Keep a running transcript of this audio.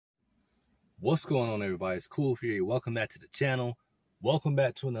What's going on, everybody? It's Cool Fury. Welcome back to the channel. Welcome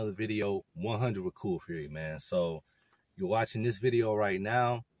back to another video, 100 with Cool Fury, man. So you're watching this video right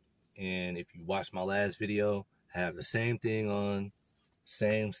now, and if you watched my last video, I have the same thing on,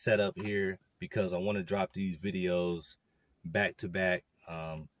 same setup here, because I want to drop these videos back to back.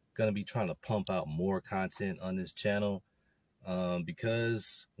 Gonna be trying to pump out more content on this channel,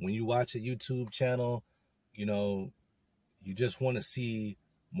 because when you watch a YouTube channel, you know, you just want to see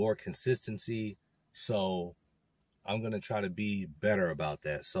more consistency. So I'm gonna try to be better about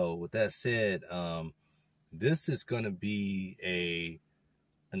that. So with that said, this is gonna be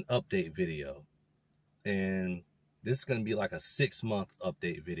an update video, and this is gonna be like a 6-month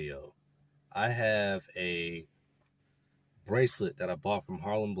update video. I have a bracelet that I bought from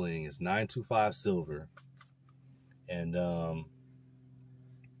Harlem Bling. It's 925 silver, and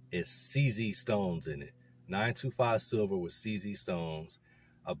it's CZ stones in it. 925 silver with CZ stones.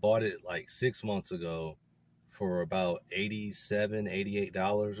 I bought it like 6 months ago for about $87,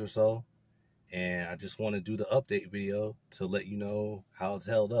 $88 or so. And I just want to do the update video to let you know how it's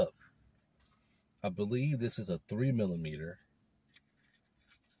held up. I believe this is a 3mm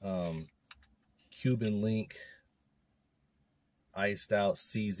Cuban link iced out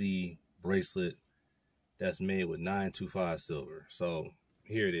CZ bracelet that's made with 925 silver. So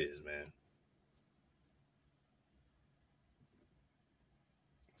here it is, man.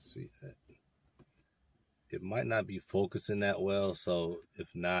 See that? It might not be focusing that well, so if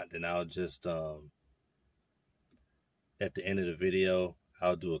not, then I'll just at the end of the video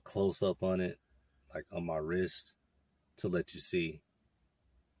I'll do a close-up on it, like on my wrist, to let you see.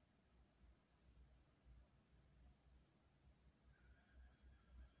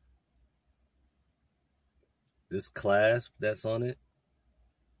 This clasp that's on it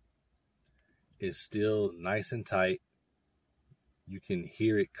is still nice and tight. You can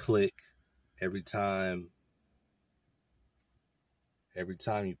hear it click every time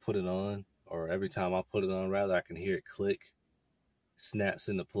you put it on, or every time I put it on, rather, I can hear it click, snaps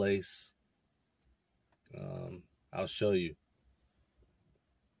into place. I'll show you.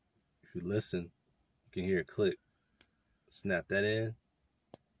 If you listen, you can hear it click. Snap that in,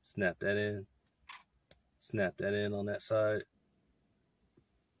 snap that in, snap that in on that side.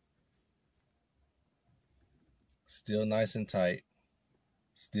 Still nice and tight.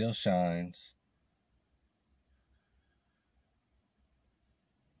 Still shines.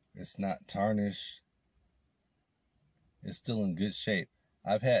 It's not tarnished. It's still in good shape.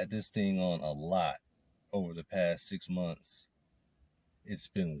 I've had this thing on a lot over the past 6 months. It's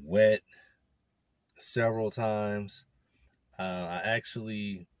been wet several times. I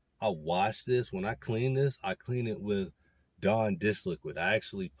washed this. When I clean this, I clean it with Dawn dish liquid. I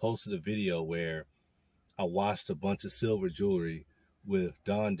actually posted a video where I washed a bunch of silver jewelry with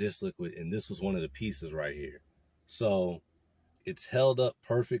Dawn dish liquid, and this was one of the pieces right here. So it's held up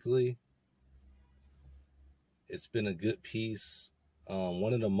perfectly. It's been a good piece.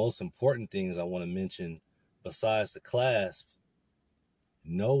 One of the most important things I want to mention, besides the clasp,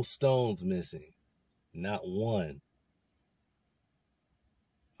 no stones missing, not one.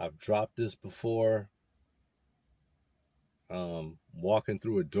 I've dropped this before, walking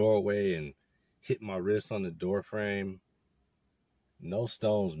through a doorway and hit my wrist on the door frame. No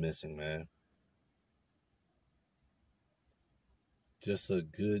stones missing, man. Just a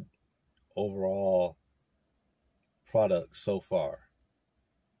good overall product so far.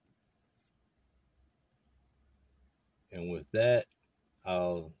 And with that,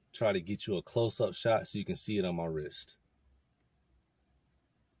 I'll try to get you a close-up shot so you can see it on my wrist.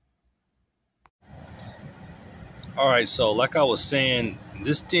 Alright, so like I was saying,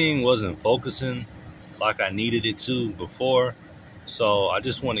 this thing wasn't focusing like I needed it to before. So I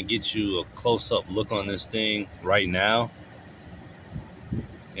just want to get you a close-up look on this thing right now.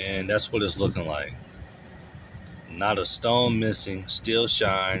 And that's what it's looking like. Not a stone missing, still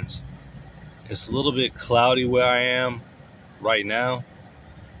shines. It's a little bit cloudy where I am right now,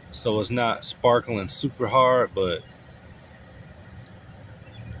 so it's not sparkling super hard, but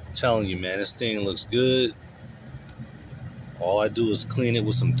I'm telling you, man, this thing looks good. All I do is clean it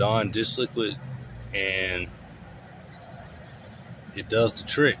with some Dawn dish liquid, and it does the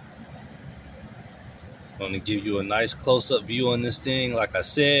trick. I'm going to give you a nice close-up view on this thing. Like I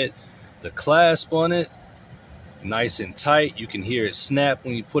said, the clasp on it, nice and tight. You can hear it snap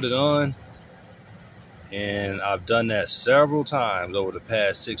when you put it on. And I've done that several times over the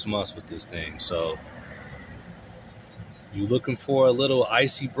past 6 months with this thing. So you looking for a little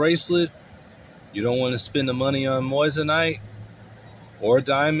icy bracelet, you don't want to spend the money on moissanite or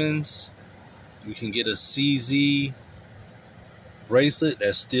diamonds, you can get a CZ bracelet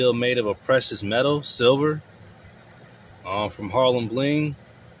that's still made of a precious metal, silver, from Harlem Bling.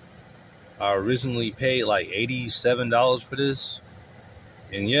 I originally paid like $87 for this,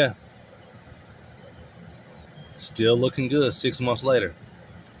 and yeah, still looking good 6 months later.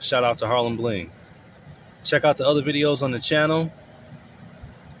 Shout out to Harlem Bling. Check out the other videos on the channel.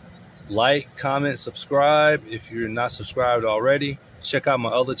 Like, comment, subscribe if you're not subscribed already. Check out my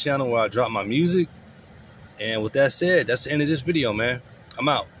other channel where I drop my music. And with that said, that's the end of this video, man. I'm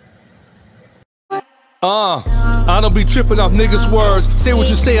out. I don't be tripping off niggas' words. Say what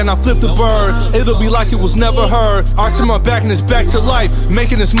you say and I flip the bird. It'll be like it was never heard. Arching my back and it's back to life.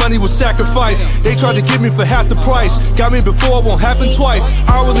 Making this money with sacrifice. They tried to get me for half the price. Got me before, it won't happen twice.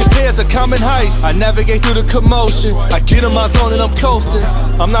 Hourly pay is a common heist. I navigate through the commotion. I get in my zone and I'm coasting.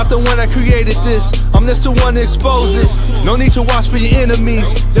 I'm not the one that created this. I'm just the one to expose it. No need to watch for your enemies.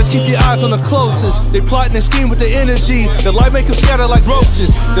 Just keep your eyes on the closest. They plot and they scheme with their energy. The light make them scatter like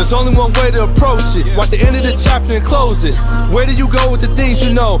roaches. There's only one way to approach it. Watch the end of the chapter and close it. Where do you go with the things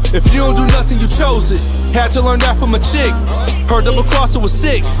you know? If you don't do nothing, you chose it. Had to learn that from a chick. Her double crosser was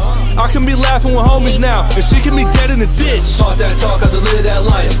sick. I can be laughing with homies now, and she can be dead in the ditch. Talk that talk cause I live that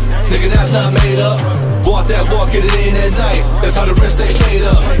life. Nigga, that's not made up. Walk that walk, get it in at night. That's how the rest stay paid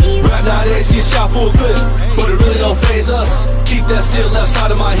up. Rap nowadays get shot full clip, but it really don't faze us. Keep that still left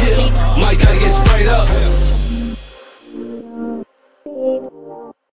side of my hip. Might gotta get sprayed up.